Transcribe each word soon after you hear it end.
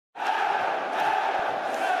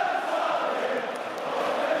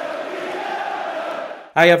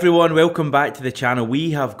Hi everyone, welcome back to the channel.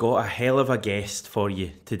 We have got a hell of a guest for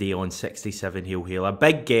you today on 67 Hail Hail. A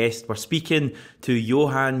big guest. We're speaking to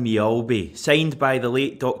Johan Mjällby. Signed by the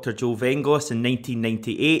late Dr. Joe Venglos in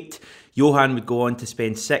 1998, Johan would go on to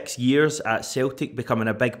spend 6 years at Celtic, becoming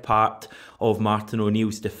a big part of Martin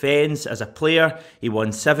O'Neill's defence. As a player, he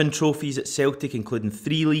won 7 trophies at Celtic, including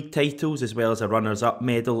 3 league titles, as well as a runners-up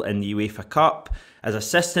medal in the UEFA Cup. As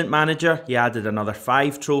assistant manager, he added another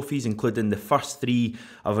 5 trophies, including the first 3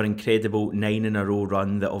 of an incredible 9-in-a-row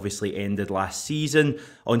run that obviously ended last season.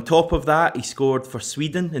 On top of that, he scored for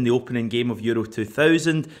Sweden in the opening game of Euro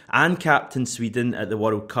 2000 and captained Sweden at the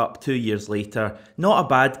World Cup 2 years later. Not a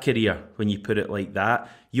bad career when you put it like that.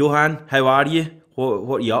 Johan, how are you?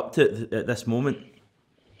 What are you up to at this moment?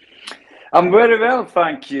 I'm very well,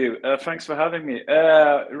 thank you. Thanks for having me.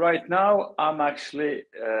 Right now, I'm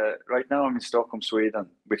in Stockholm, Sweden,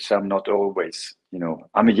 which I'm not always.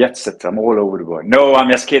 I'm a jet setter. I'm all over the world. No, I'm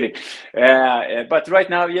just kidding. But right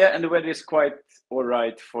now, yeah, and the weather is quite all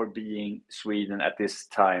right for being Sweden at this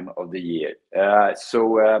time of the year.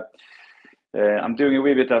 I'm doing a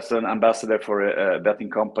wee bit as an ambassador for a betting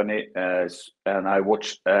company, and I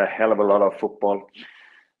watch a hell of a lot of football.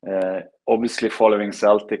 Obviously following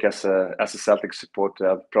Celtic as a Celtic supporter,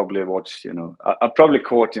 I've probably watched, I've probably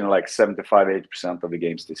caught, like 75-80% of the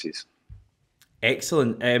games this season.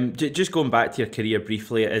 Excellent. Just going back to your career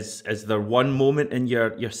briefly, is there one moment in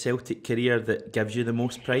your Celtic career that gives you the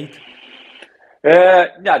most pride?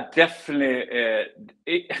 Yeah, definitely.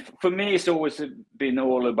 For me, it's always been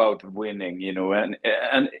all about winning,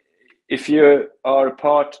 and if you are a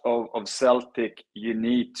part of Celtic, you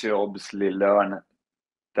need to obviously learn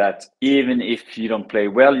that even if you don't play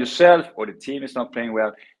well yourself or the team is not playing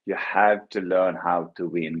well, you have to learn how to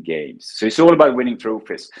win games. So it's all about winning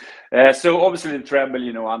trophies. So obviously the treble,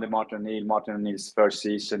 under Martin O'Neill's first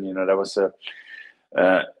season, that was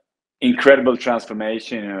a incredible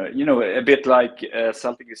transformation. A bit like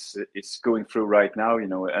Celtic is going through right now.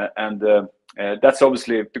 And that's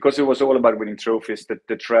obviously because it was all about winning trophies.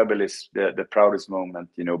 The treble is the proudest moment.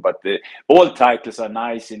 But all titles are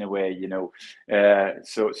nice in a way. But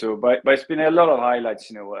it's been a lot of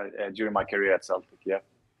highlights. During my career at Celtic. Yeah.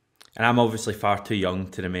 And I'm obviously far too young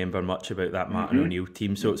to remember much about that Martin O'Neill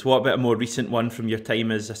team. So it's what about a more recent one from your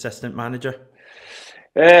time as assistant manager?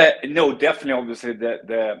 No, definitely. Obviously,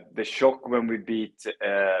 the shock when we beat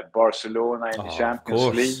Barcelona in the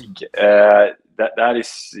Champions League.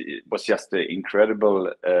 Was just an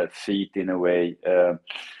incredible feat in a way.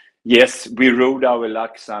 Yes, we rode our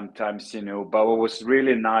luck sometimes, but what was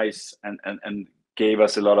really nice and gave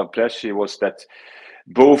us a lot of pleasure was that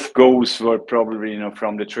both goals were probably,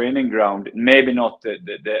 from the training ground. Maybe not the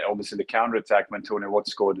obviously the counter attack when Tony Watt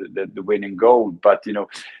scored the winning goal, but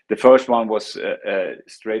the first one was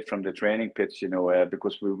straight from the training pitch.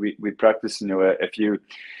 Because we practiced a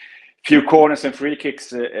few corners and free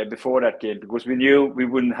kicks before that game because we knew we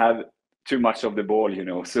wouldn't have too much of the ball.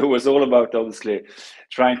 So it was all about obviously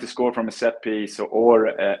trying to score from a set piece or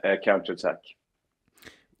a counter attack.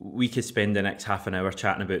 We could spend the next half an hour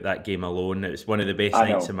chatting about that game alone. It was one of the best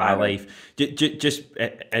nights of my life. Just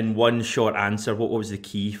in one short answer, what was the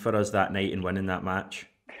key for us that night in winning that match?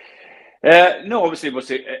 No, obviously it was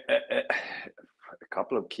a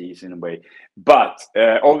couple of keys in a way. But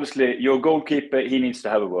obviously your goalkeeper, he needs to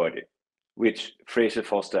have a word, which Fraser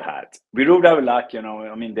Foster had. We rode our luck, they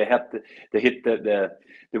hit the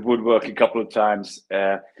woodwork a couple of times.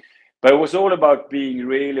 But it was all about being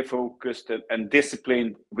really focused and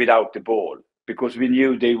disciplined without the ball because we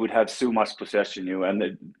knew they would have so much possession,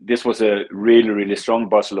 and this was a really, really strong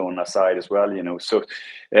Barcelona side as well, So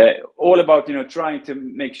all about, trying to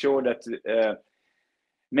make sure that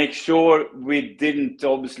we didn't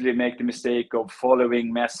obviously make the mistake of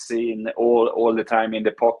following Messi in all the time in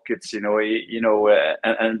the pockets,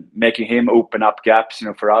 and making him open up gaps,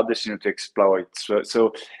 for others, to exploit.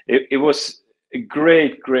 So it was a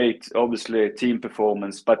great, obviously, team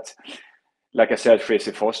performance. But like I said,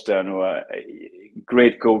 Fraser Foster, a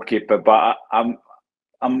great goalkeeper. But I'm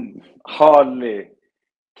hardly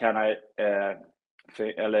can I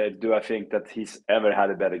do I think that he's ever had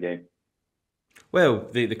a better game. Well,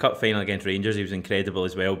 the cup final against Rangers, he was incredible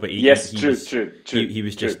as well. But he was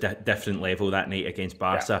just a different level that night against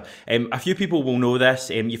Barca. Yeah. A few people will know this.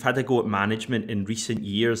 You've had a go at management in recent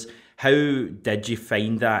years. How did you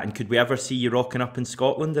find that? And could we ever see you rocking up in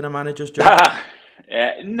Scotland in a manager's job?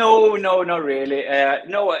 No, not really.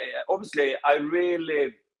 No, obviously, I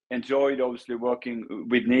really enjoyed obviously working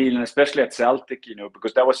with Neil, and especially at Celtic,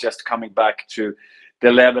 because that was just coming back to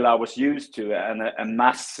the level I was used to, and a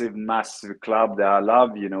massive club that I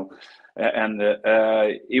love, and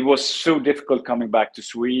it was so difficult coming back to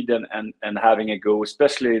Sweden and having a go,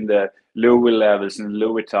 especially in the lower levels and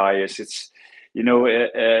lower tiers. It's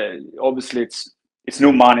obviously it's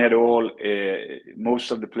no money at all.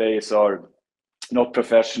 Most of the players are not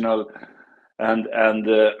professional, and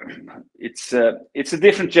it's a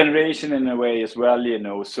different generation in a way as well,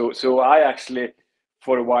 So I actually,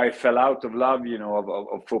 for a while, fell out of love,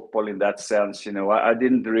 of football in that sense. I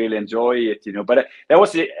didn't really enjoy it, but that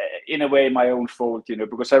was in a way my own fault,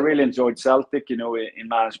 because I really enjoyed Celtic, in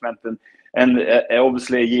management, and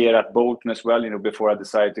obviously a year at Bolton as well, before I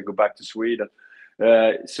decided to go back to Sweden.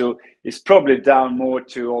 So it's probably down more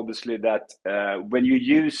to obviously that when you're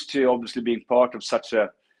used to obviously being part of such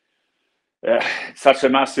a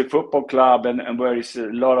massive football club, and where is a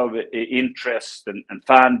lot of interest and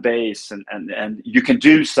fan base, and you can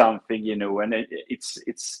do something, and it's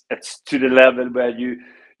to the level where you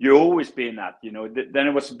always been at, then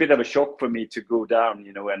it was a bit of a shock for me to go down,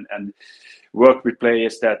 and work with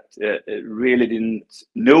players that really didn't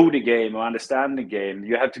know the game or understand the game.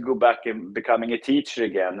 You have to go back and becoming a teacher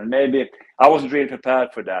again, and maybe I wasn't really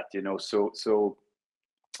prepared for that, so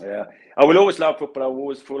I will always love football. I'm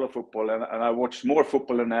always full of football, and I watch more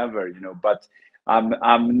football than ever, But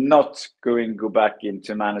I'm not going to go back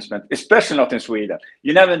into management, especially not in Sweden.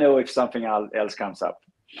 You never know if something else comes up.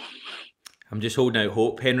 I'm just holding out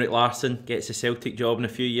hope. Henrik Larsson gets a Celtic job in a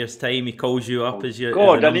few years' time. He calls you up as your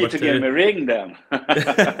God, as I need to give him a ring then.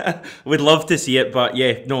 We'd love to see it, but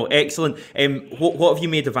yeah, no, excellent. What have you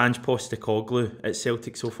made of Ange Postecoglou at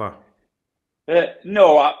Celtic so far?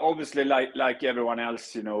 No, obviously, like everyone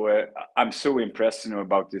else, I'm so impressed,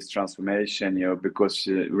 about this transformation, because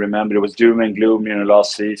remember, it was doom and gloom,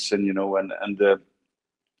 last season,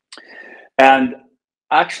 and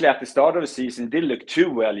actually at the start of the season, it didn't look too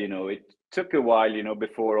well, It took a while,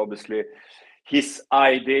 before obviously his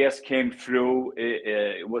ideas came through.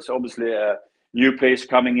 It was obviously new players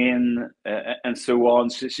coming in and so on.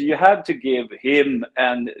 So you have to give him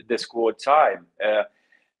and the squad time.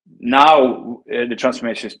 Now the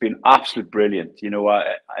transformation has been absolutely brilliant.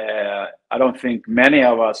 I don't think many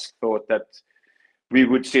of us thought that we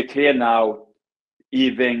would sit here now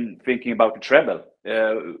even thinking about the treble,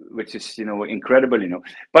 which is incredible.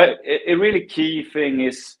 But a really key thing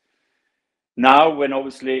is now when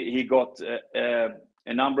obviously he got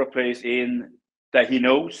a number of players in that he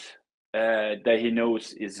knows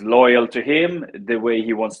is loyal to him, the way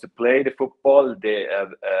he wants to play the football. They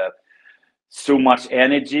have so much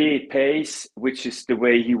energy, pace, which is the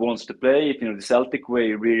way he wants to play it. The Celtic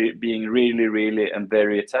way, really being really and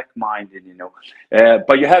very attack-minded.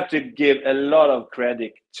 But you have to give a lot of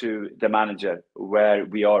credit to the manager where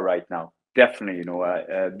we are right now. Definitely,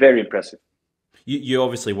 very impressive. You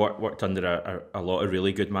obviously worked under a lot of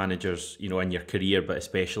really good managers, in your career, but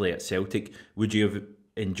especially at Celtic. Would you have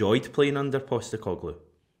enjoyed playing under Postecoglou?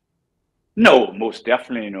 No, most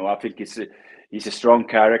definitely. I think he's a strong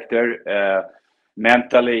character.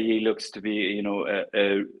 Mentally, he looks to be,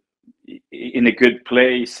 in a good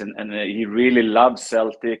place, and he really loves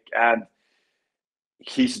Celtic, and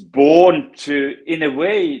he's born to, in a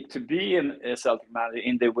way, to be a Celtic manager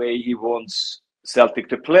in the way he wants Celtic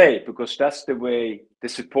to play, because that's the way the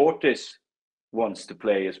supporters wants to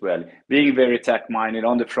play as well. Being very attack-minded,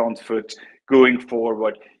 on the front foot, going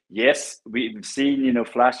forward. Yes, we've seen,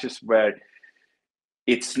 flashes where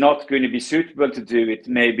it's not going to be suitable to do it,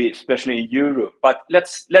 maybe especially in Europe. But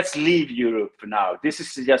let's leave Europe for now. This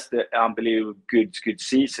is just an unbelievable good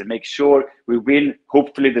season. Make sure we win,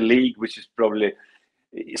 hopefully the league, which is probably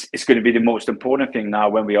it's going to be the most important thing now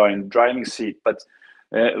when we are in the driving seat. But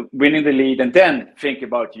winning the league, and then think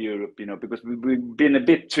about Europe, because we've been a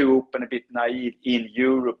bit too open, a bit naive in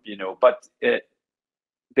Europe, But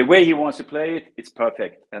the way he wants to play it, it's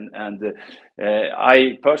perfect. And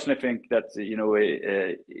I personally think that,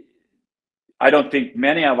 I don't think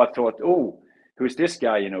many of us thought, oh, who's this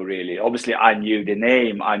guy, really. Obviously, I knew the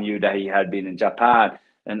name. I knew that he had been in Japan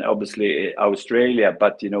and obviously Australia.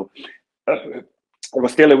 But, it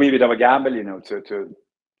was still a wee bit of a gamble,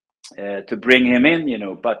 to bring him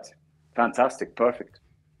in, but fantastic, perfect.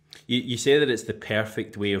 You say that it's the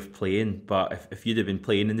perfect way of playing, but if you'd have been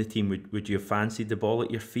playing in the team, would you have fancied the ball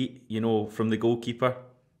at your feet, from the goalkeeper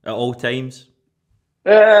at all times?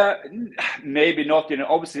 Maybe not.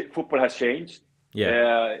 Obviously, football has changed.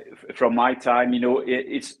 Yeah. From my time,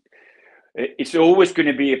 it's always going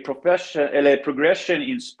to be a progression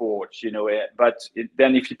in sports, But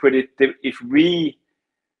then, if you put it,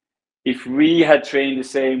 if we had trained the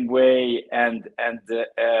same way and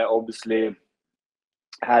obviously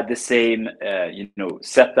had the same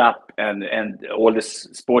setup and all the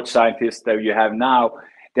sports scientists that you have now,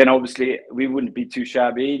 then obviously we wouldn't be too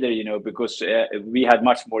shabby either, because we had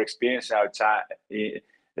much more experience outside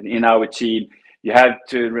in our team. You have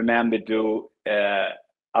to remember, though,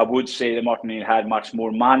 I would say that Martin O'Neill had much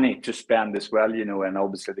more money to spend as well, and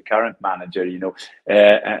obviously the current manager,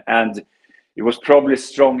 and it was probably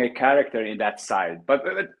stronger character in that side. But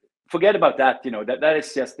forget about that, that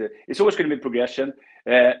is just it's always going to be progression.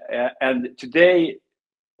 And today,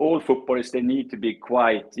 all footballers, they need to be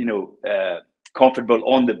quite, comfortable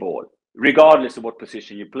on the ball, regardless of what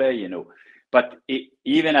position you play, But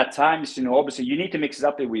even at times, obviously you need to mix it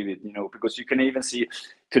up a wee bit, because you can even see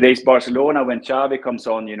today's Barcelona when Xavi comes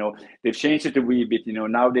on, they've changed it a wee bit,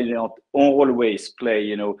 now they don't always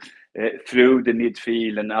play, through the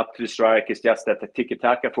midfield and up to the strike. It's just that the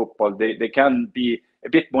tiki-taka football, they can be a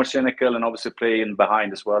bit more cynical and obviously play in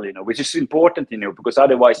behind as well, which is important, because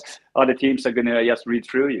otherwise other teams are going to just read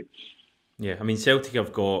through you. Yeah, I mean, Celtic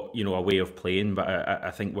have got, a way of playing, but I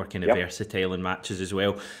think we're kind of versatile in matches as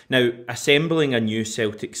well. Now, assembling a new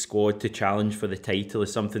Celtic squad to challenge for the title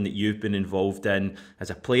is something that you've been involved in as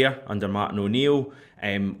a player under Martin O'Neill,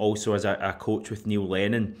 also as a coach with Neil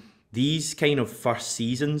Lennon. These kind of first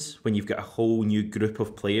seasons, when you've got a whole new group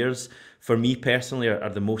of players, for me personally, are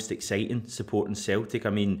the most exciting supporting Celtic. I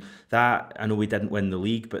mean, I know we didn't win the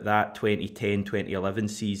league, but that 2010-2011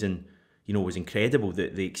 season, was incredible.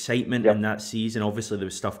 The excitement in that season. Obviously, there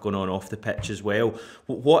was stuff going on off the pitch as well.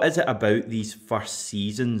 What is it about these first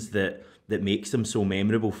seasons that makes them so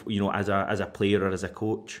memorable, as a player or as a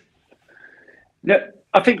coach? Yeah,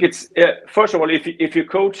 I think it's first of all, if you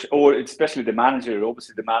coach, or especially the manager,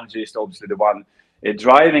 obviously the manager is obviously the one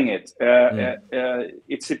driving it.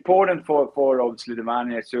 It's important for obviously the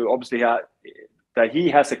manager to obviously that he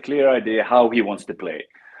has a clear idea how he wants to play.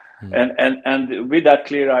 And with that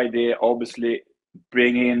clear idea, obviously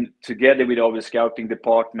bring in together with all the scouting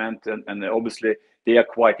department, and obviously they are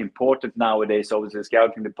quite important nowadays, obviously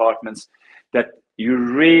scouting departments, that you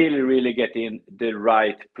really get in the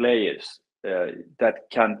right players that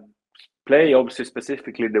can play obviously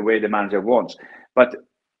specifically the way the manager wants. But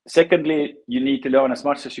secondly, you need to learn as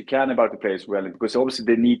much as you can about the players well, because obviously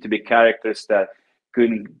they need to be characters that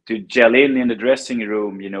going to gel in the dressing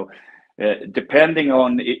room, depending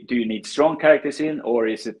on do you need strong characters in, or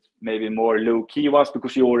is it maybe more low key ones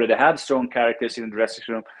because you already have strong characters in the dressing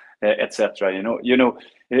room, etc.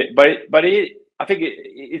 But I think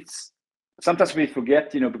it's sometimes we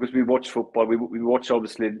forget, because we watch football, we watch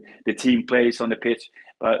obviously the team plays on the pitch,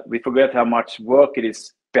 but we forget how much work it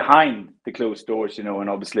is behind the closed doors, and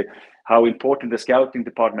obviously how important the scouting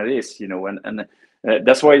department is, and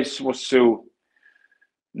that's why it was so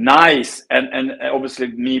nice, and obviously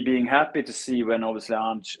me being happy to see when obviously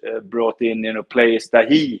Ange brought in players that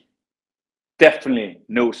he definitely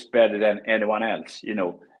knows better than anyone else,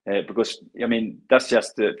 because I mean that's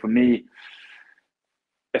just for me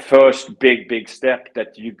a first big step,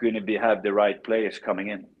 that you're going to have the right players coming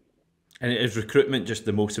in. And is recruitment just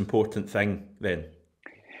the most important thing then?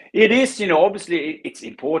 It is, obviously it's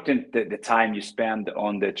important the time you spend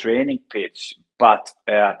on the training pitch, but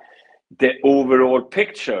the overall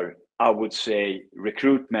picture, I would say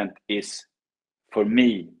recruitment is, for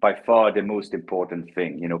me, by far the most important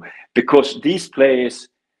thing, because these players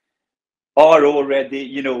are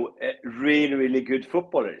already, really good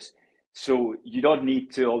footballers. So you don't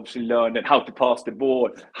need to obviously learn how to pass the ball,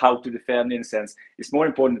 how to defend in a sense. It's more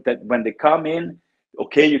important that when they come in,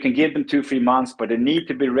 okay, you can give them 2-3 months, but they need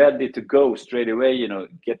to be ready to go straight away,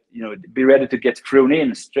 be ready to get thrown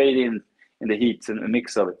in straight in the heat and a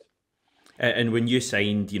mix of it. And when you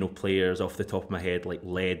signed, players off the top of my head like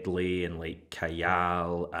Ledley and like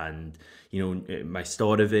Kajal and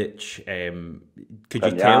Majstorovic, could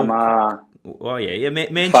you tell? Oh yeah,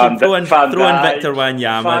 mention throw in Victor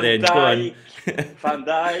Wanyama then. Go on. Van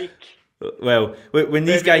Dijk. Well, when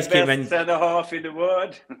these guys came in, centre half in the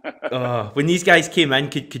world. When these guys came in,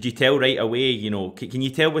 could you tell right away? Can you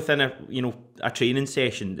tell within a training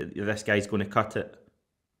session that this guy's going to cut it?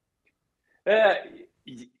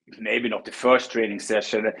 Maybe not the first training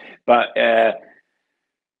session, but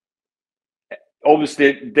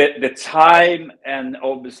obviously the time, and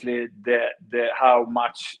obviously the how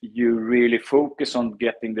much you really focus on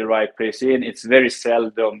getting the right players in. It's very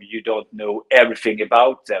seldom you don't know everything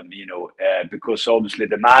about them, because obviously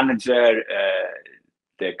the manager,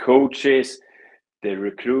 the coaches, the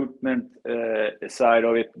recruitment side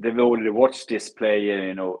of it, they've already watched this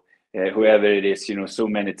player, whoever it is, so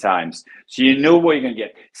many times. So you know what you're going to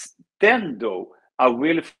get. Then, though, I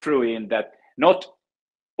will throw in that not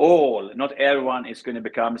everyone is going to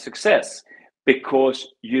become a success. because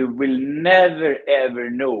you will never ever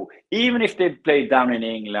know. Even if they play down in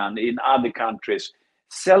England, in other countries,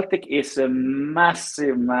 Celtic is a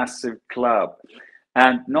massive, massive club.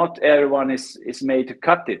 And not everyone is made to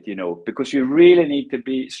cut it, you know, because you really need to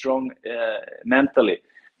be strong mentally.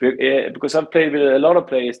 Because I've played with a lot of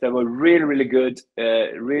players that were really, really good,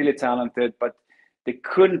 really talented, but they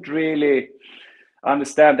couldn't really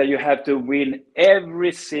understand that you have to win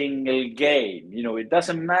every single game. You know, it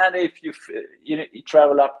doesn't matter if you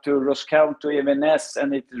travel up to Ross County, Inverness,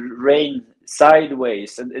 and it rains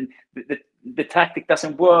sideways, and the tactic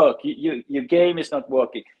doesn't work. Your game is not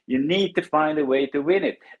working. You need to find a way to win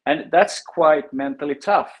it, and that's quite mentally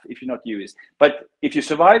tough if you're not used. But if you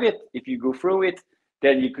survive it, if you go through it,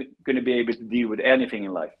 then you're going to be able to deal with anything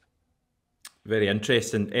in life. Very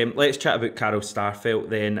interesting. Let's chat about Carl Starfelt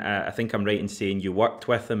then. I think I'm right in saying you worked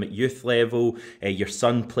with him at youth level. Your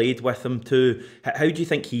son played with him too. How do you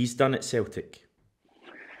think he's done at Celtic?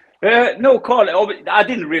 No, Carl, I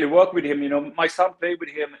didn't really work with him. You know, my son played with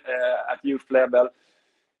him at youth level.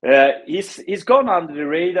 He's gone under the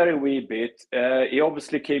radar a wee bit. He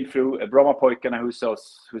obviously came through Brommapojkarna, who's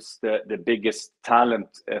the biggest talent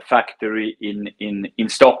factory in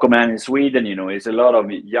Stockholm and in Sweden. You know, there's a lot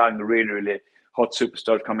of young, really, really hot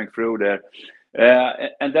superstars coming through there.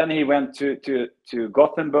 And then he went to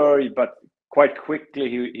Gothenburg, but quite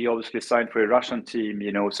quickly he obviously signed for a Russian team.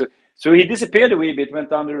 You know, so he disappeared a wee bit,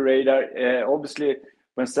 went under the radar. Obviously,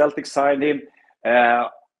 when Celtic signed him,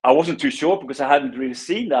 I wasn't too sure because I hadn't really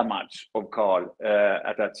seen that much of Carl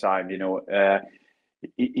at that time. You know,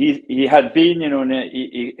 he had been, you know,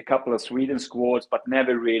 in a couple of Sweden squads, but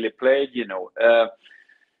never really played. You know,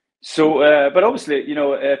 but obviously, you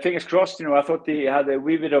know, fingers crossed. You know, I thought he had a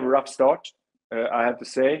wee bit of a rough start, I have to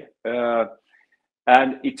say,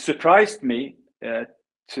 and it surprised me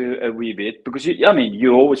to a wee bit because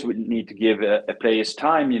you always would need to give a player's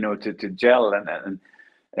time, you know, to gel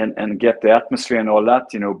and get the atmosphere and all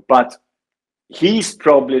that, you know. But he's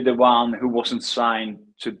probably the one who wasn't signed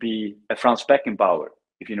to be a Franz Beckenbauer,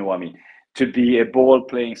 if you know what I mean, to be a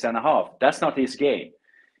ball-playing centre-half. That's not his game.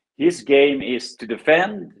 His game is to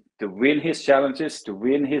defend, to win his challenges, to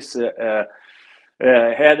win his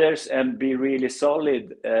headers, and be really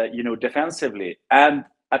solid, you know, defensively. And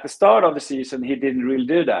at the start of the season, he didn't really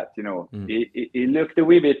do that, you know. He looked a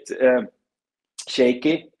wee bit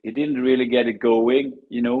shaky. He didn't really get it going,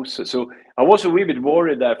 you know. So I was a wee bit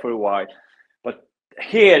worried there for a while. But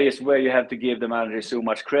here is where you have to give the manager so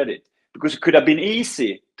much credit, because it could have been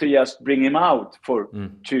easy to just bring him out for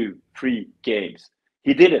 2-3 games.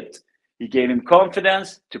 He didn't. He gave him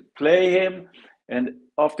confidence to play him, and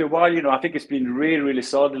after a while, you know, I think it's been really, really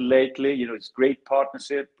solid lately. You know, it's great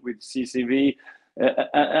partnership with CCV,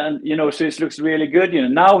 and you know, so it looks really good. You know,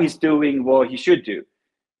 now he's doing what he should do.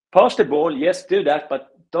 Pass the ball, yes, do that, but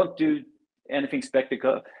don't do anything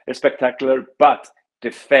spectacular, but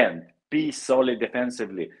defend. Be solid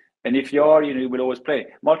defensively. And if you are, you know, you will always play.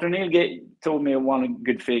 Martin O'Neill told me one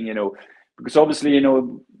good thing, you know, because obviously, you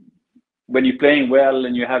know, when you're playing well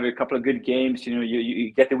and you have a couple of good games, you know,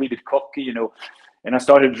 you get a wee bit cocky, you know, and I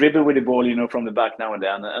started dribbling with the ball, you know, from the back now and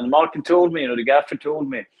then. And Martin told me, you know, the gaffer told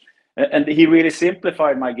me, and he really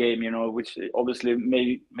simplified my game, you know, which obviously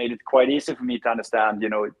made it quite easy for me to understand, you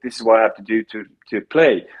know, this is what I have to do to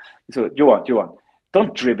play. So, Johan,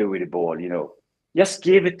 don't dribble with the ball, you know. Just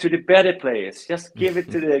give it to the better players. Just give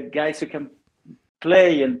it to the guys who can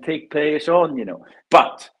play and take players on, you know.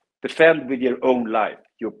 But defend with your own life,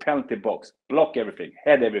 your penalty box, block everything,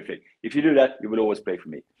 head everything. If you do that, you will always play for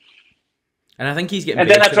me. And I think he's getting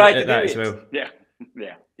better at that as well. Yeah.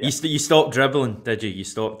 You stopped dribbling, did you? You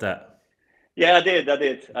stopped that. Yeah, I did. But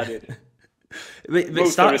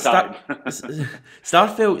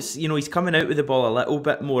Starfelt's, you know, he's coming out with the ball a little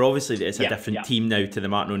bit more. Obviously, it's a different team now to the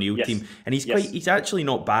Martin O'Neill team, and he's actually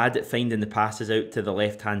not bad at finding the passes out to the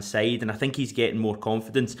left-hand side, and I think he's getting more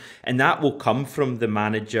confidence, and that will come from the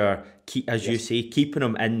manager, as you say, keeping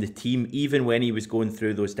him in the team even when he was going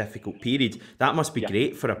through those difficult periods. That must be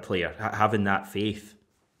great for a player, having that faith.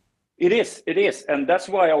 It is, and that's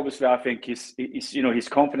why obviously I think his you know, his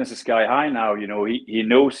confidence is sky high now. You know, he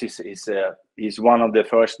knows he's one of the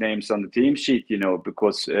first names on the team sheet. You know,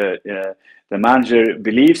 because the manager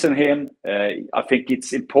believes in him. I think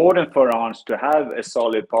it's important for Ange to have a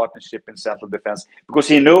solid partnership in central defense, because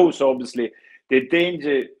he knows obviously the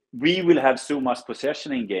danger. We will have so much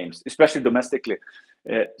possession in games, especially domestically.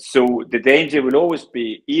 So the danger will always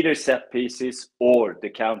be either set pieces or the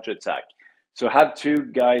counter attack. So have two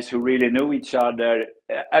guys who really know each other,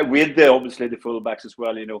 with obviously the fullbacks as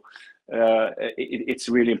well. You know, it's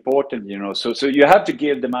really important. You know, so you have to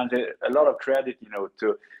give the manager a lot of credit. You know,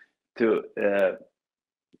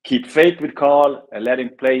 keep faith with Carl and let him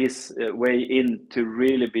play his way in to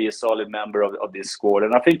really be a solid member of this squad.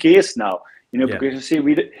 And I think he is now, because you see,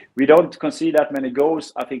 we don't concede that many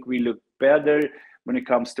goals. I think we look better when it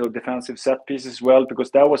comes to defensive set pieces as well,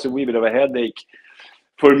 because that was a wee bit of a headache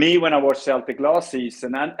for me when I watched Celtic last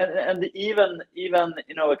season, and even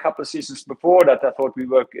a couple of seasons before that. I thought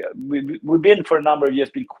we've been for a number of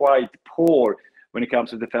years been quite poor when it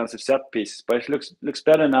comes to defensive set pieces, but it looks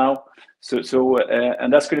better now. So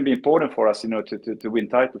and that's going to be important for us, to win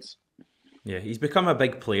titles. Yeah, he's become a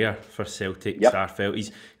big player for Celtic, yep. Starfelt.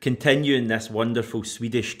 He's continuing this wonderful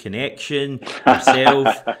Swedish connection.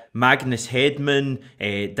 Himself, Magnus Hedman,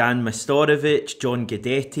 Dan Mastorovic, John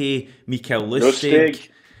Guidetti, Mikael Lustig.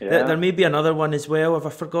 Yeah. There may be another one as well. Have I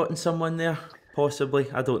forgotten someone there? Possibly.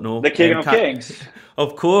 I don't know. The King of Kings.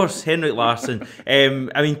 Of course, Henrik Larsson. I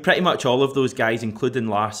mean, pretty much all of those guys, including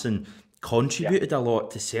Larsson, contributed a lot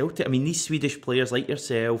to Celtic. I mean, these Swedish players like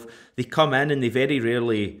yourself, they come in and they very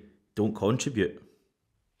rarely don't contribute.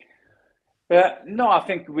 No, I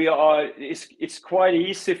think we are. It's quite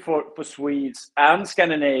easy for Swedes and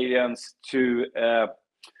Scandinavians to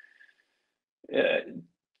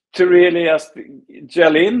really just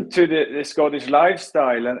gel into the Scottish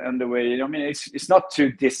lifestyle and the way. I mean, it's not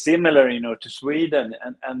too dissimilar, to Sweden.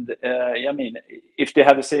 And I mean, if they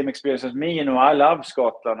have the same experience as me, I love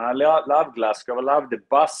Scotland. I love Glasgow. I love the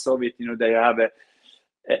buzz of it. They have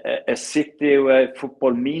a city where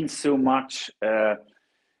football means so much.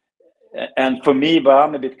 And for me, but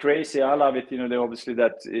I'm a bit crazy. I love it. Obviously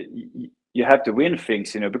that you have to win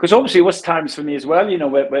things. Because obviously it was times for me as well.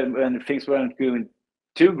 When things weren't going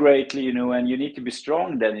too greatly, and you need to be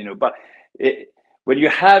strong then, But when you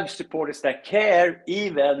have supporters that care,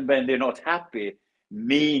 even when they're not happy,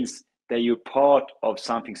 means that you're part of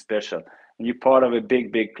something special. And you're part of a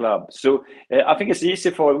big, big club. So I think it's easy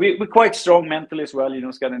we're quite strong mentally as well,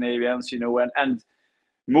 Scandinavians, and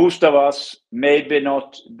most of us, maybe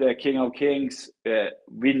not the King of Kings,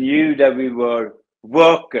 we knew that we were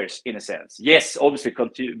workers in a sense. Yes, obviously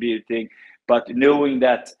contributing, but knowing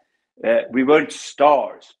that we weren't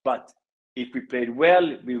stars. But if we played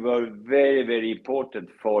well, we were very, very important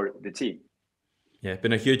for the team. Yeah,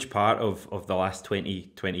 been a huge part of the last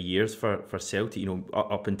 20 years for Celtic.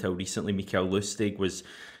 Up until recently, Mikael Lustig was,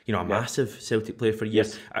 a massive Celtic player for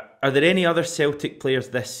years. Yes. Are there any other Celtic players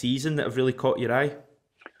this season that have really caught your eye?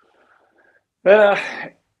 I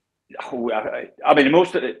mean,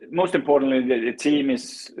 most importantly, the team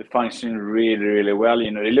is functioning really, really well.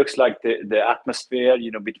 It looks like the atmosphere,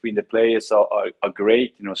 between the players are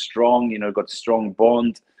great. Strong. Got a strong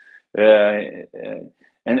bond,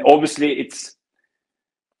 and obviously it's.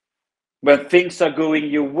 When things are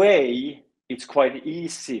going your way, it's quite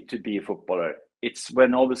easy to be a footballer. It's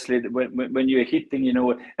when obviously when you're hitting,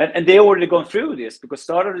 and they already gone through this, because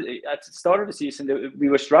at the start of the season we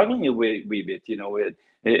were struggling a wee bit.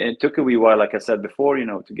 It took a wee while, like I said before,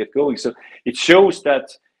 to get going. So it shows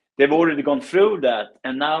that they've already gone through that,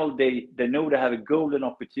 and now they know they have a golden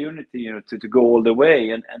opportunity, to go all the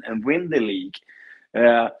way and win the league.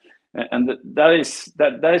 And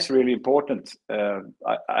that is really important.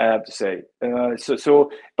 I have to say. But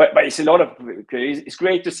it's a lot of. It's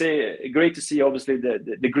great to see. Obviously,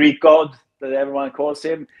 the Greek god that everyone calls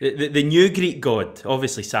him. The new Greek god.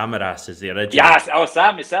 Obviously, Samaras is the original. Yes,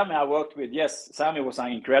 Sammy I worked with. Yes, Sammy was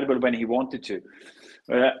incredible when he wanted to.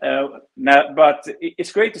 But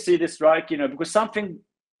it's great to see this strike. Because something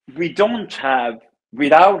we don't have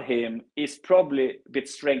without him is probably a bit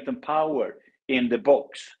strength and power in the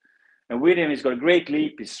box. And with him, he's got a great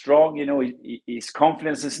leap. He's strong, his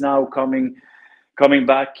confidence is now coming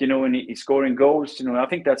back, and he's scoring goals. I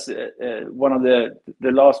think that's one of the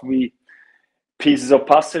last wee pieces of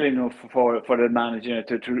puzzle, for the manager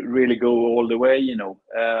to really go all the way,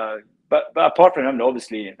 But apart from him,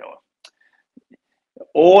 obviously,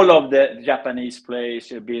 all of the Japanese players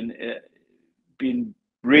have been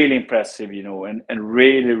really impressive, and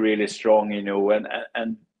really, really strong,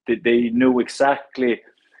 and they know exactly.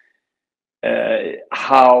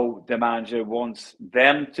 How the manager wants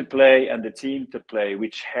them to play and the team to play,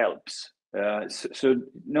 which helps. So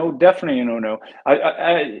no, definitely, no.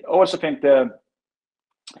 I also think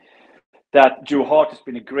that Joe Hart has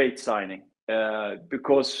been a great signing,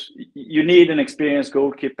 because you need an experienced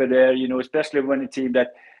goalkeeper there, especially when a team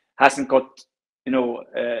that hasn't got,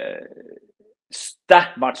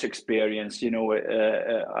 that much experience.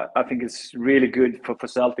 I think it's really good for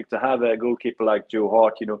Celtic to have a goalkeeper like Joe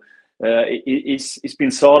Hart. He's been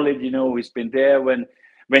solid, he's been there when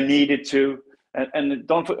needed to,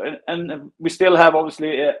 and we still have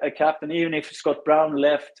obviously a captain. Even if Scott Brown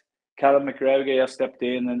left, Callum McGregor just stepped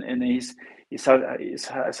in, and he's had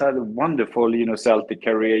a wonderful, Celtic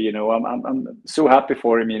career. I'm so happy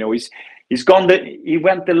for him. He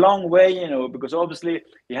went the long way, because obviously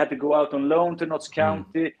he had to go out on loan to Notts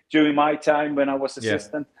County during my time when I was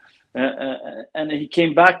assistant. And he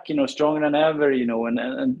came back, stronger than ever,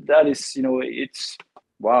 and that is, it's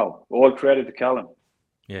wow. All credit to Callum.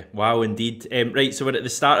 Yeah, wow, indeed. Right, so we're at the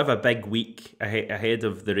start of a big week ahead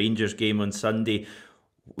of the Rangers game on Sunday.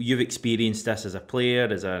 You've experienced this as a player,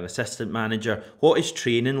 as an assistant manager. What is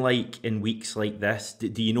training like in weeks like this?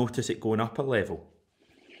 Do you notice it going up a level?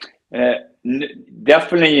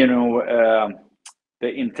 Definitely, the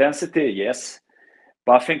intensity, yes.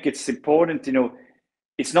 But I think it's important,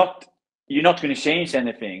 it's not, you're not going to change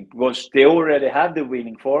anything because they already have the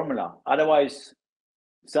winning formula. Otherwise,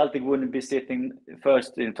 Celtic wouldn't be sitting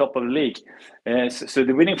first in top of the league. So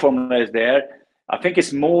the winning formula is there. I think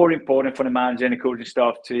it's more important for the manager and the coaching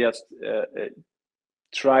staff to just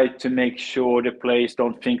try to make sure the players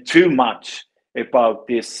don't think too much about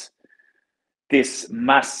this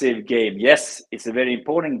massive game. Yes, it's a very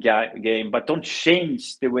important game, but don't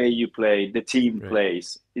change the way you play, the team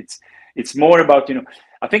plays. It's more about,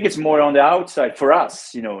 I think it's more on the outside for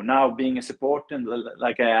us, now being a supporter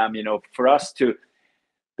like I am, for us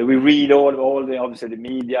that we read all the, obviously the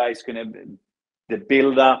media is going to, the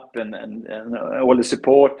build up and all the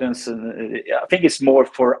supporters, and I think it's more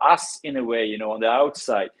for us in a way, on the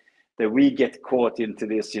outside, that we get caught into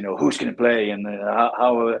this, who's going to play and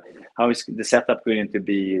how is the setup going to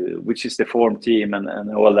be, which is the form team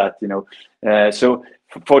and all that, So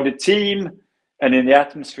for the team and in the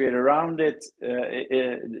atmosphere around it,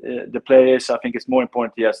 the players, I think it's more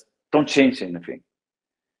important. Yes, don't change anything.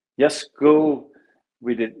 Just go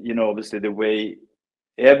with it, obviously the way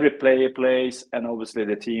every player plays and obviously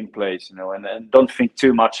the team plays, and don't think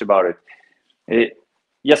too much about it.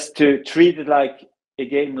 Just to treat it like a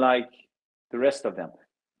game like the rest of them,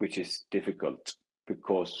 which is difficult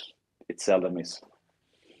because it seldom is.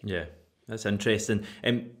 Yeah, that's interesting.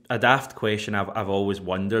 A daft question I've always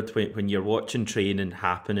wondered when you're watching training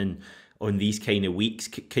happening on these kind of weeks,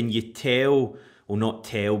 can you tell, or not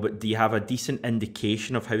tell, but do you have a decent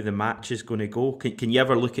indication of how the match is going to go? Can you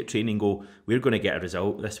ever look at training and go, we're going to get a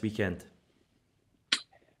result this weekend?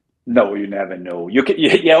 No, you never know. You can,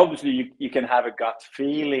 obviously you can have a gut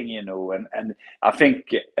feeling, and I think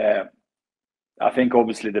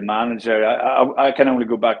obviously the manager. I can only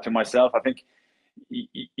go back to myself. I think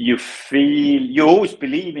you always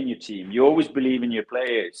believe in your team. You always believe in your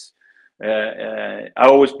players. I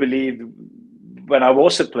always believed when I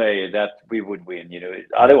was a player that we would win.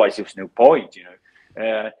 Otherwise there was no point.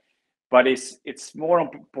 But it's more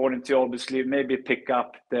important to obviously maybe pick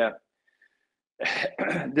up the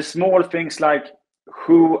small things like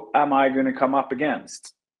who am I going to come up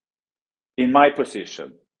against in my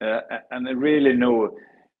position, and I really know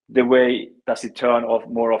the way does it turn off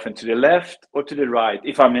more often to the left or to the right.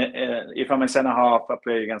 If I'm a centre half, I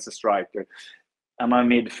play against a striker. Am I a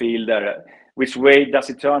midfielder? Which way does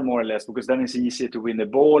it turn more or less? Because then it's easier to win the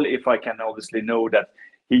ball if I can obviously know that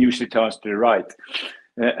he usually turns to the right,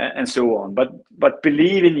 and so on. But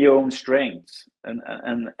believe in your own strengths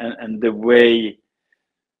and the way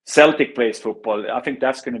Celtic plays football. I think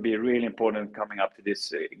that's going to be really important coming up to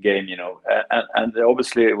this game, and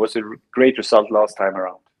obviously it was a great result last time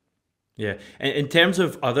around. Yeah. In terms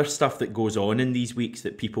of other stuff that goes on in these weeks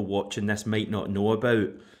that people watching this might not know about,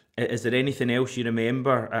 is there anything else you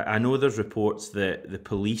remember? I know there's reports that the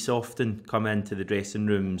police often come into the dressing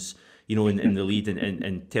rooms, in the lead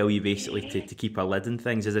and tell you basically to keep a lid on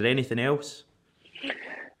things. Is there anything else?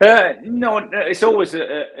 No, it's always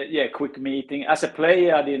a quick meeting. As a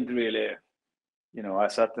player, I didn't really, I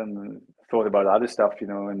sat and thought about other stuff,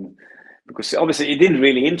 and because obviously it didn't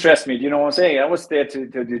really interest me. Do you know what I'm saying? I was there to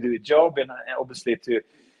do a job and obviously to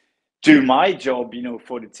do my job,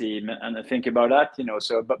 for the team and think about that,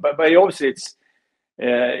 So, but obviously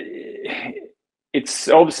it's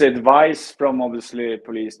obviously advice from obviously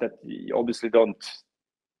police that you obviously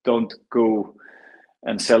don't go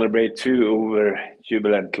and celebrate too over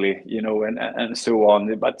jubilantly, and so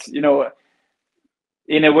on. But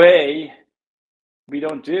in a way, we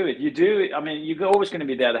don't do it. You do it. I mean, you're always going to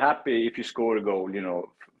be that happy if you score a goal,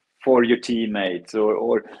 for your teammates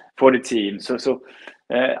or for the team. So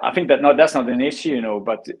I think that's not an issue,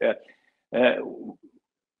 But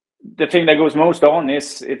the thing that goes most on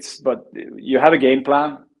but you have a game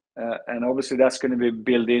plan. And obviously that's going to be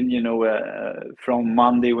built in, from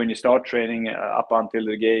Monday when you start training up until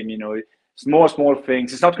the game, small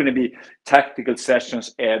things. It's not going to be tactical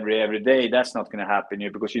sessions every day. That's not going to happen,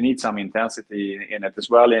 because you need some intensity in it as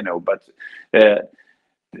well, But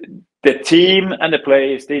the team and the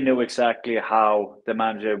players, they know exactly how the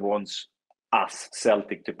manager wants us,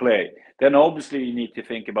 Celtic, to play. Then obviously you need to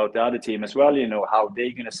think about the other team as well, how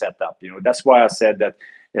they're going to set up. That's why I said that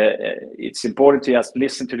it's important to just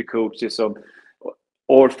listen to the coaches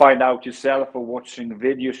or find out yourself or watching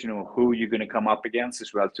videos, who you're going to come up against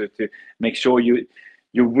as well to make sure you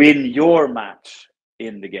win your match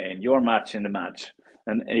in the game, your match in the match.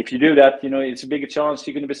 And if you do that, it's a bigger chance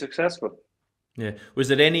you're going to be successful. Yeah. Was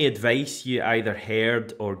there any advice you either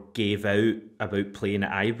heard or gave out about playing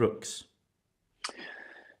at Ibrox?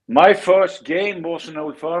 My first game was an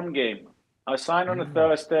Old Firm game. I signed on a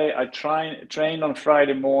Thursday. I trained on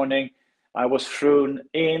Friday morning. I was thrown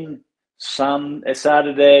in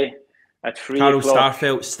Saturday at 3 o'clock. Carl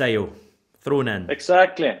Starfelt style, thrown in.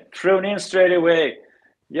 Exactly, thrown in straight away,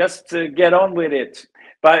 just to get on with it.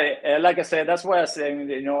 But like I said, that's why I'm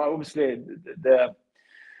saying, obviously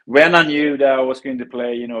when I knew that I was going to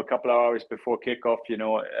play, a couple of hours before kickoff,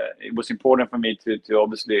 it was important for me to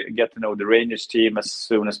obviously get to know the Rangers team as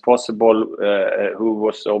soon as possible, who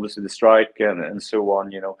was obviously the striker and so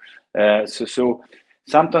on, So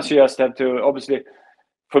sometimes you just have to, obviously,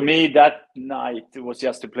 for me that night it was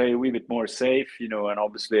just to play a wee bit more safe, and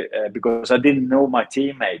obviously because I didn't know my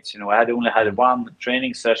teammates, I had only had one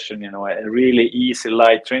training session, a really easy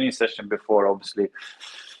light training session before obviously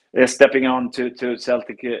stepping on to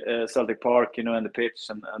Celtic Park, and the pitch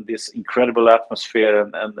and this incredible atmosphere,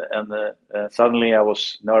 and suddenly I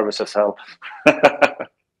was nervous as hell.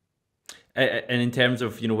 And in terms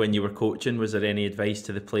of when you were coaching, was there any advice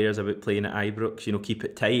to the players about playing at Ibrox? Keep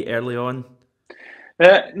it tight early on.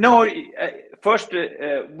 No, first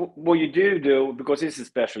what you do, because it's a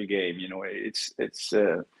special game, it's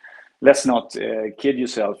let's not kid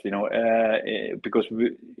yourself, because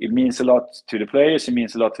it means a lot to the players, it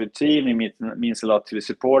means a lot to the team, it means a lot to the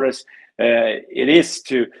supporters. It is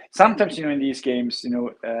to sometimes, in these games,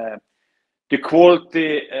 the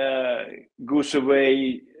quality goes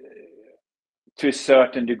away to a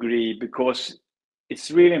certain degree, because it's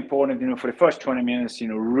really important, for the first 20 minutes,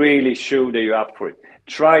 really show that you're up for it.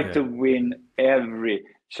 Try to win every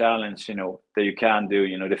challenge, that you can do,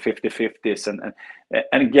 the 50-50s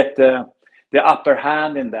and get the upper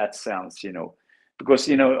hand in that sense, because,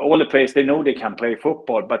 all the players, they know they can play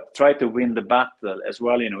football, but try to win the battle as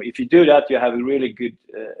well, If you do that, you have a really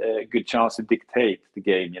good chance to dictate the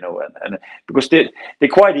game, and because they're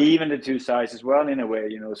quite even, the two sides as well, in a way,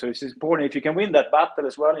 so it's important if you can win that battle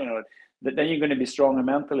as well, then you're going to be stronger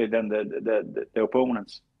mentally than the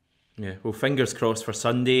opponents. Yeah, well, fingers crossed for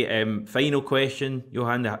Sunday. Final question,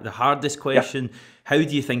 Johan, the hardest question. Yeah. How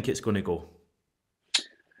do you think it's going to go?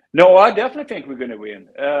 No, I definitely think we're going to win.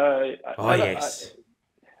 Yes.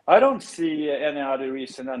 I don't see any other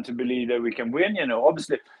reason than to believe that we can win.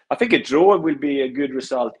 Obviously, I think a draw will be a good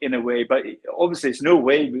result in a way, but obviously, it's no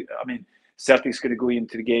way. Celtic's going to go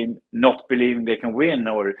into the game not believing they can win,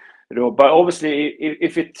 but obviously,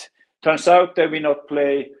 if it turns out that we not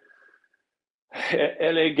play,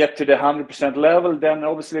 get to the 100% level, then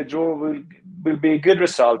obviously a draw will be a good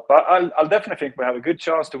result. But I'll definitely think we have a good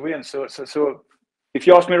chance to win. So if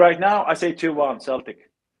you ask me right now, I say 2-1 Celtic.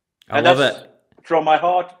 I love it. From my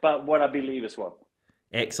heart, but what I believe as well.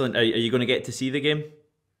 Excellent. Are you going to get to see the game?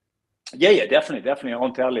 Yeah, definitely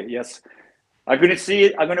on telly. Yes, I'm going to see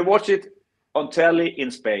it. I'm going to watch it on telly in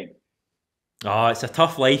Spain. Oh, it's a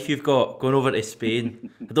tough life you've got going over to Spain.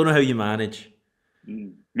 I don't know how you manage.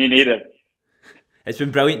 Me neither. It's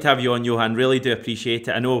been brilliant to have you on, Johan. Really do appreciate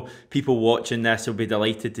it. I know people watching this will be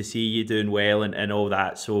delighted to see you doing well and all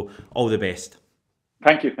that. So all the best.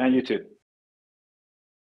 Thank you, and you too.